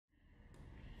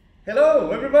Hello,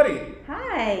 everybody.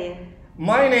 Hi,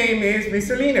 My name is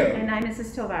Mr. Lino. and I'm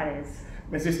Mrs. Tovares.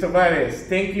 Mrs. Tovares,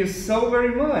 thank you so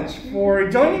very much for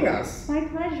joining us. My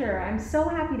pleasure. I'm so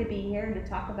happy to be here and to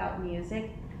talk about music.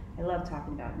 I love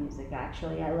talking about music,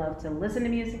 actually. I love to listen to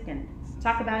music and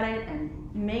talk about it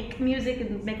and make music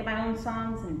and make up my own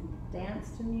songs and dance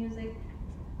to music.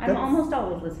 I'm That's almost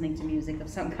always listening to music of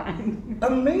some kind.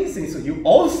 amazing. So you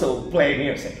also play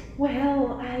music.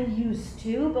 Well, I used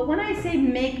to, but when I say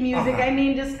make music, I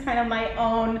mean just kind of my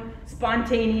own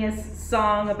spontaneous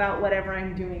song about whatever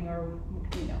I'm doing or,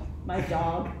 my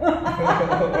dog.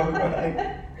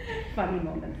 Alright. Funny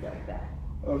moments like that.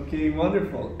 Okay,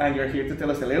 wonderful. And you're here to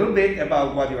tell us a little bit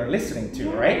about what you are listening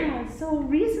to, right? Yeah, so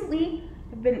recently,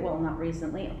 not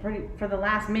recently, for the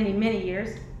last many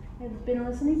years, I've been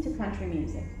listening to country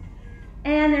music.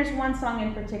 And there's one song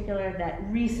in particular that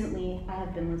recently I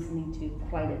have been listening to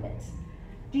quite a bit.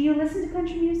 Do you listen to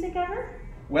country music ever?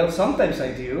 Well, sometimes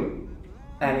I do,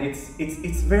 and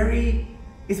it's very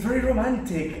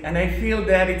romantic, and I feel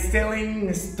that it's telling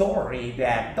a story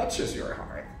that touches your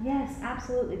heart. Yes,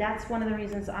 absolutely. That's one of the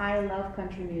reasons I love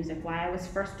country music. Why I was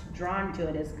first drawn to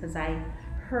it is because I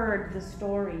heard the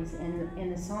stories in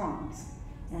the songs.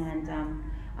 And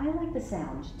I like the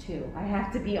sound too. I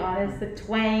have to be honest. The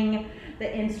twang,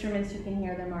 the instruments, you can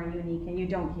hear them are unique, and you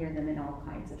don't hear them in all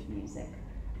kinds of music.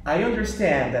 I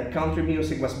understand that country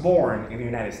music was born in the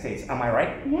United States. Am I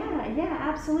right? Yeah,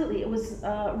 absolutely. It was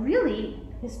really,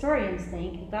 historians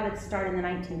think, thought it started in the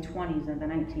 1920s or the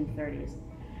 1930s.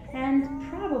 And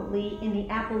probably in the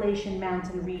Appalachian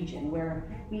Mountain region, where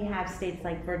we have states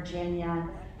like Virginia,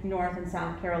 North and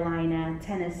South Carolina,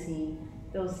 Tennessee,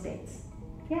 those states.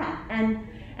 Yeah, and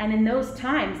in those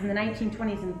times, in the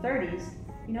 1920s and 30s,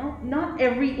 not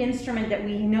every instrument that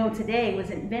we know today was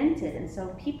invented, and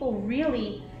so people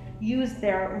really used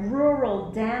their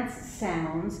rural dance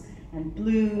sounds and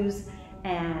blues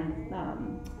and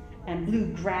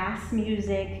bluegrass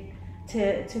music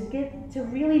to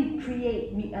really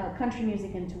create country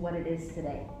music into what it is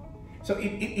today. So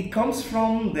it comes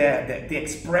from the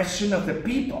expression of the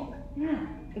people. Yeah,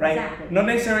 right? exactly. Not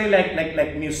necessarily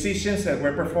like musicians that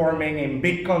were performing in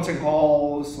big concert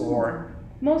halls or...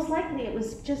 Most likely it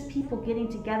was just people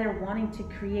getting together wanting to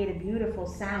create a beautiful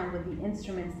sound with the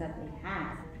instruments that they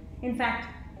had. In fact,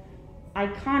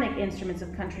 iconic instruments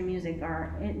of country music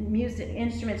are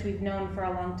instruments we've known for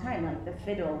a long time, like the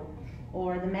fiddle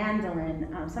or the mandolin.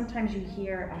 Sometimes you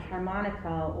hear a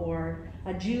harmonica or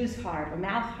a Jew's harp, a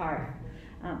mouth harp.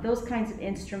 Those kinds of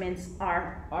instruments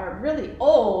are really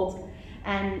old,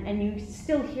 and you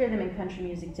still hear them in country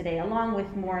music today, along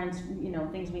with more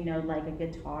things we know like a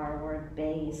guitar or a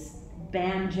bass,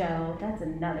 banjo. That's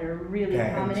another really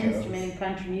common instrument in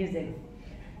country music.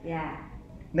 Yeah.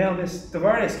 Now, Ms.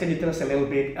 Tovares, can you tell us a little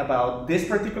bit about this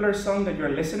particular song that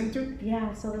you're listening to?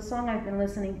 Yeah, so the song I've been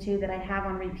listening to that I have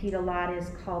on repeat a lot is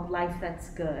called "Life That's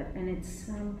Good," and it's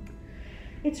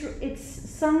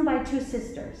sung by two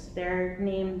sisters. Their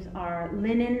names are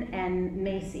Lino and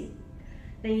Macy.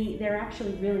 They're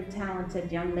actually really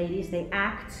talented young ladies. They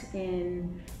act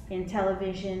in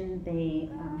television. They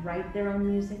write their own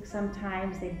music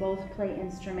sometimes. They both play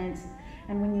instruments.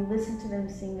 And when you listen to them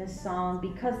sing this song,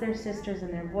 because they're sisters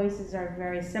and their voices are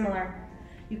very similar,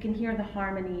 you can hear the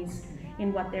harmonies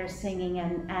in what they're singing,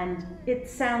 and it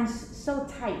sounds so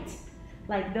tight.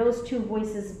 Like those two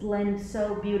voices blend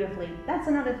so beautifully. That's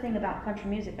another thing about country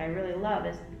music I really love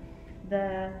is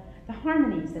the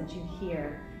harmonies that you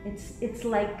hear. It's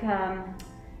like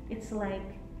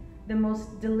the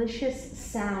most delicious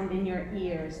sound in your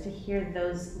ears to hear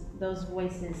those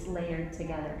voices layered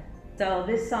together. So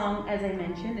this song, as I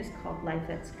mentioned, is called "Life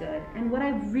That's Good." And what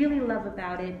I really love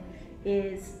about it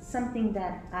is something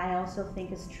that I also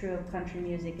think is true of country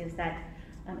music is that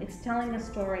it's telling a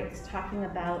story, it's talking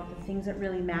about the things that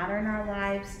really matter in our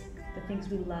lives, the things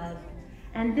we love.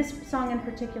 And this song in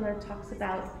particular talks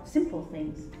about simple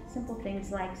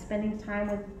things like spending time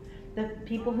with the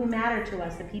people who matter to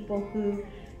us, the people who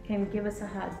can give us a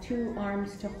hug. "Two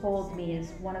arms to hold me"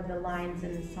 is one of the lines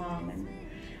in the song. And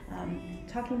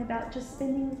talking about just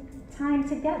spending time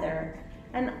together.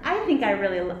 And I think I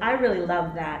really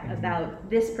love that about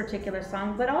this particular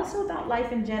song, but also about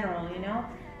life in general,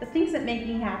 The things that make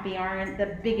me happy aren't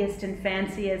the biggest and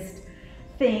fanciest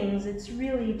things. It's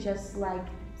really just like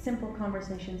simple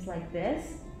conversations like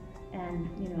this and,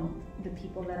 the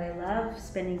people that I love,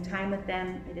 spending time with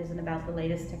them. It isn't about the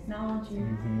latest technology,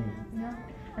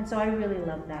 And so I really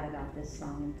love that about this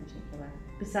song in particular,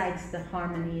 besides the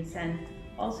harmonies and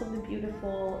also the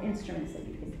beautiful instruments that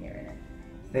you can hear in it.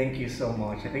 Thank you so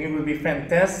much. I think it would be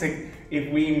fantastic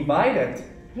if we invited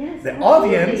the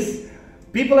audience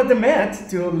people at the Met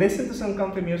to listen to some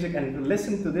country music and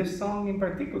listen to this song in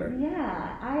particular.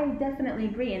 Yeah, I definitely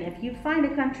agree. And if you find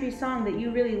a country song that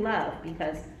you really love,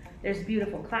 because there's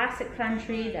beautiful classic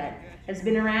country that has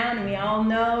been around and we all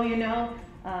know, you know,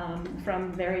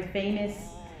 from very famous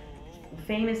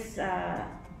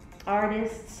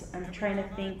artists. I'm trying to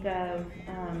think of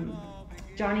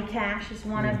Johnny Cash is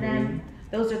one of them.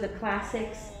 Those are the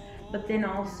classics. But then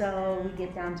also we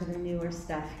get down to the newer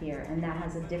stuff here, and that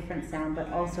has a different sound,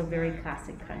 but also very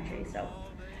classic country. So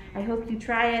I hope you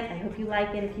try it. I hope you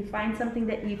like it. If you find something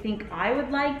that you think I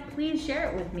would like, please share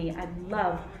it with me. I'd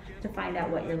love to find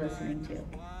out what you're listening to.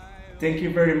 Thank you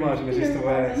very much, Mrs.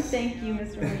 Tovares. Thank you,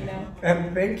 Mr. Lino.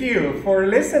 And thank you for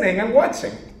listening and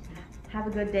watching. Have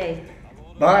a good day.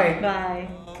 Bye. Bye.